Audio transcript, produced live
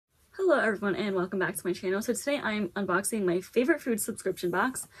Hello everyone and welcome back to my channel. So today I'm unboxing my favorite food subscription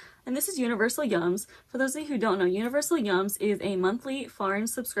box, and this is Universal Yums. For those of you who don't know, Universal Yums is a monthly foreign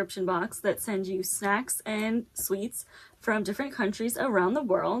subscription box that sends you snacks and sweets from different countries around the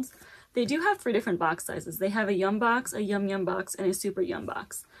world. They do have 3 different box sizes. They have a Yum box, a Yum Yum box, and a Super Yum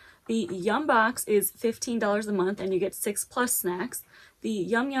box. The Yum box is $15 a month and you get 6+ snacks. The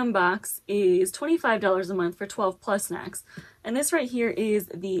Yum Yum box is $25 a month for 12+ snacks. And this right here is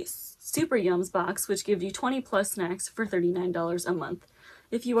the Super Yums box, which gives you 20+ snacks for $39 a month.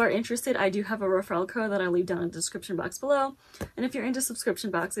 If you are interested, I do have a referral code that I'll leave down in the description box below. And if you're into subscription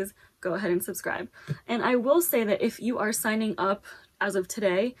boxes, go ahead and subscribe. And I will say that if you are signing up as of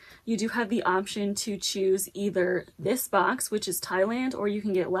today, you do have the option to choose either this box, which is Thailand, or you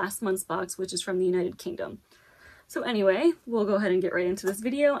can get last month's box, which is from the United Kingdom. So anyway, we'll go ahead and get right into this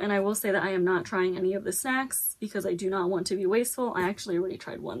video, and I will say that I am not trying any of the snacks because I do not want to be wasteful. I actually already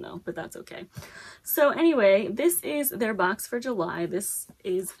tried one though, but that's okay. So anyway, this is their box for July. This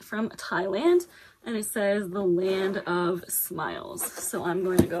is from Thailand, and it says the land of smiles. So I'm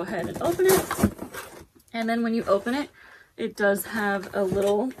going to go ahead and open it, and then when you open it, it does have a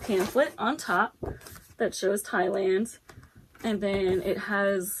little pamphlet on top that shows Thailand, and then it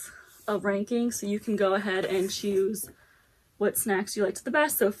has a ranking, so you can go ahead and choose what snacks you liked the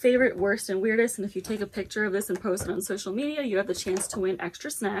best. So favorite, worst, and weirdest, and if you take a picture of this and post it on social media, you have the chance to win extra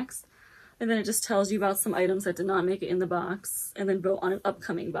snacks. And then it just tells you about some items that did not make it in the box, and then vote on an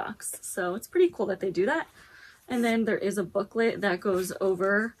upcoming box. So it's pretty cool that they do that. And then there is a booklet that goes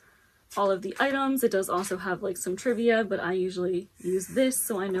over all of the items. It does also have like some trivia, but I usually use this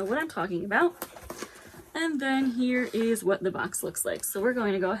so I know what I'm talking about. And then here is what the box looks like. So we're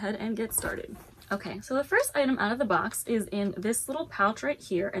going to go ahead and get started. Okay, so the first item out of the box is in this little pouch right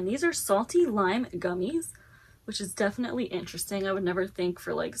here, and these are salty lime gummies, which is definitely interesting. I would never think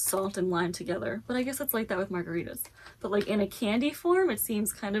for like salt and lime together, but I guess it's like that with margaritas. But like in a candy form, it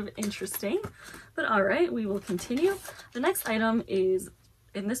seems kind of interesting. But all right, we will continue. The next item is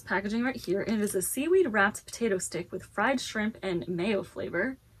in this packaging right here. It is a seaweed wrapped potato stick with fried shrimp and mayo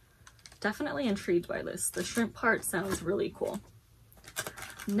flavor. Definitely intrigued by this. The shrimp part sounds really cool.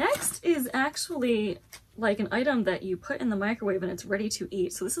 Next is actually like an item that you put in the microwave and it's ready to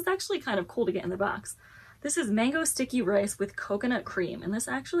eat. So this is actually kind of cool to get in the box. This is mango sticky rice with coconut cream, and this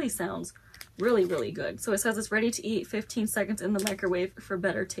actually sounds really, really good. So it says it's ready to eat, 15 seconds in the microwave for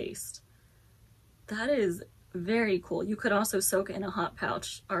better taste. That is very cool. You could also soak it in a hot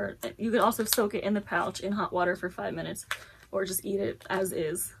pouch, or you could also soak it in the pouch in hot water for 5 minutes, or just eat it as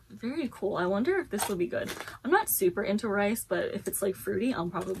is. Very cool. I wonder if this will be good. I'm not super into rice, but if it's like fruity, I'll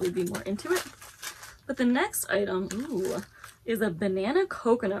probably be more into it. But the next item, ooh, is a banana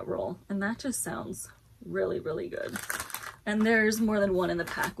coconut roll, and that just sounds really, really good. And there's more than one in the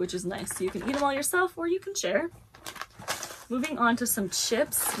pack, which is nice. So you can eat them all yourself or you can share. Moving on to some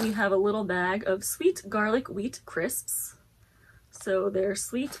chips, we have a little bag of sweet garlic wheat crisps. So they're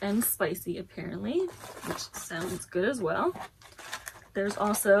sweet and spicy apparently, which sounds good as well. There's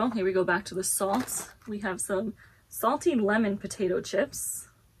also, here we go back to the salt. We have some salty lemon potato chips.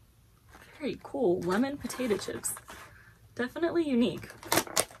 Very cool, lemon potato chips. Definitely unique.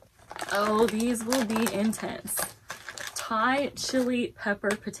 Oh, these will be intense. Thai chili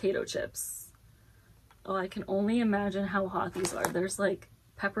pepper potato chips. Oh, I can only imagine how hot these are. There's like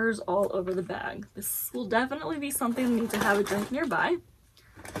peppers all over the bag. This will definitely be something you need to have a drink nearby.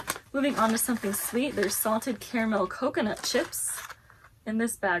 Moving on to something sweet, there's salted caramel coconut chips in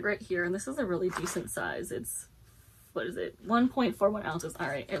this bag right here, and this is a really decent size. It's, what is it, 1.41 ounces. All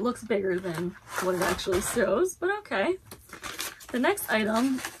right, it looks bigger than what it actually shows, but okay. The next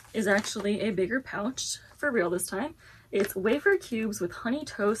item is actually a bigger pouch, for real this time. It's wafer cubes with honey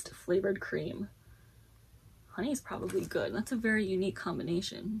toast flavored cream. Honey is probably good. That's a very unique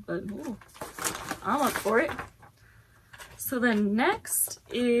combination, but ooh, I'm up for it. So then next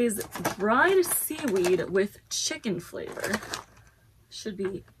is dried seaweed with chicken flavor. Should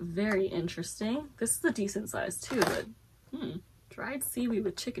be very interesting. This is a decent size too, but dried seaweed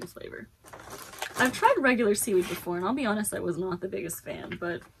with chicken flavor. I've tried regular seaweed before, and I'll be honest, I was not the biggest fan,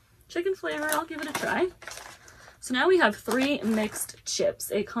 but chicken flavor, I'll give it a try. So now we have 3 mixed chips.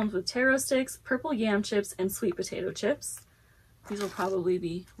 It comes with taro sticks, purple yam chips, and sweet potato chips. These will probably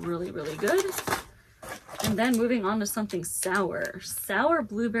be really, really good. And then moving on to something sour. Sour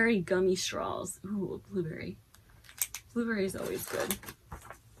blueberry gummy straws. Ooh, blueberry. Blueberry is always good.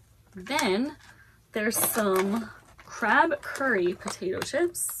 Then there's some crab curry potato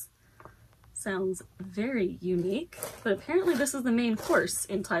chips. Sounds very unique, but apparently this is the main course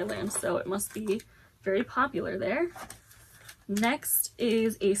in Thailand, so it must be very popular there. Next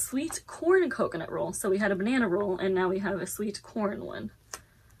is a sweet corn coconut roll. So we had a banana roll and now we have a sweet corn one,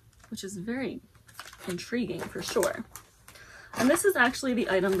 which is very intriguing for sure. And this is actually the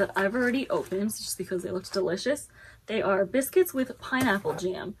item that I've already opened just because they looked delicious. They are biscuits with pineapple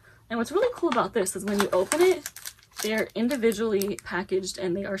jam. And what's really cool about this is when you open it, they're individually packaged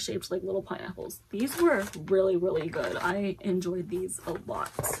and they are shaped like little pineapples. These were really, really good. I enjoyed these a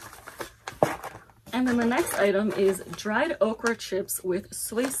lot. And then the next item is dried okra chips with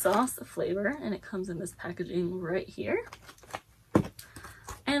soy sauce flavor, and it comes in this packaging right here.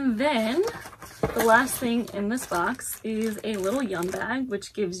 And then the last thing in this box is a little yum bag,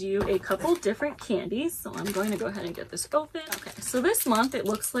 which gives you a couple different candies. So I'm going to go ahead and get this open. Okay, so this month it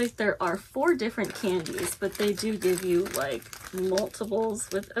looks like there are 4 different candies, but they do give you like multiples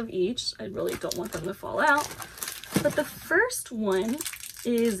of each. I really don't want them to fall out. But the first one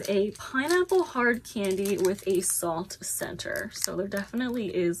is a pineapple hard candy with a salt center. So there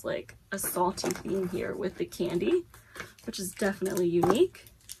definitely is like a salty theme here with the candy, which is definitely unique.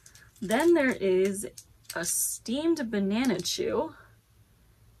 Then there is a steamed banana chew,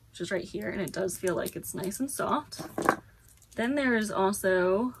 which is right here, and it does feel like it's nice and soft. Then there is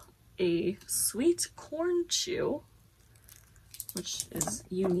also a sweet corn chew, which is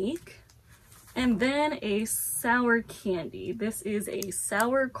unique. And then a sour candy. This is a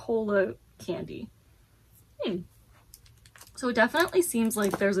sour cola candy. So it definitely seems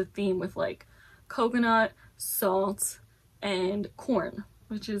like there's a theme with like coconut, salt, and corn,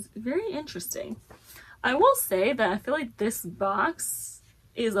 which is very interesting. I will say that I feel like this box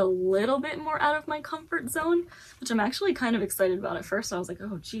is a little bit more out of my comfort zone, which I'm actually kind of excited about. At first I was like,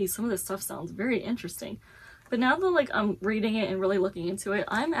 oh geez, some of this stuff sounds very interesting. But now that like I'm reading it and really looking into it,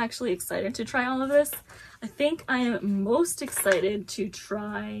 I'm actually excited to try all of this. I think I am most excited to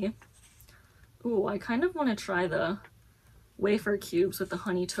try, ooh, I kind of want to try the wafer cubes with the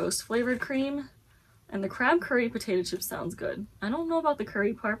honey toast flavored cream. And the crab curry potato chip sounds good. I don't know about the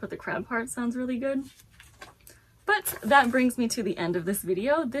curry part, but the crab part sounds really good. But that brings me to the end of this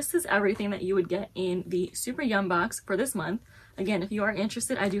video. This is everything that you would get in the Super Yum box for this month. Again, if you are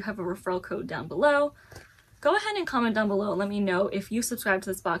interested, I do have a referral code down below. Go ahead and comment down below and let me know if you subscribe to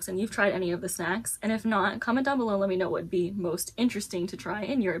this box and you've tried any of the snacks. And if not, comment down below and let me know what would be most interesting to try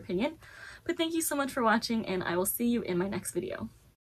in your opinion. But thank you so much for watching, and I will see you in my next video.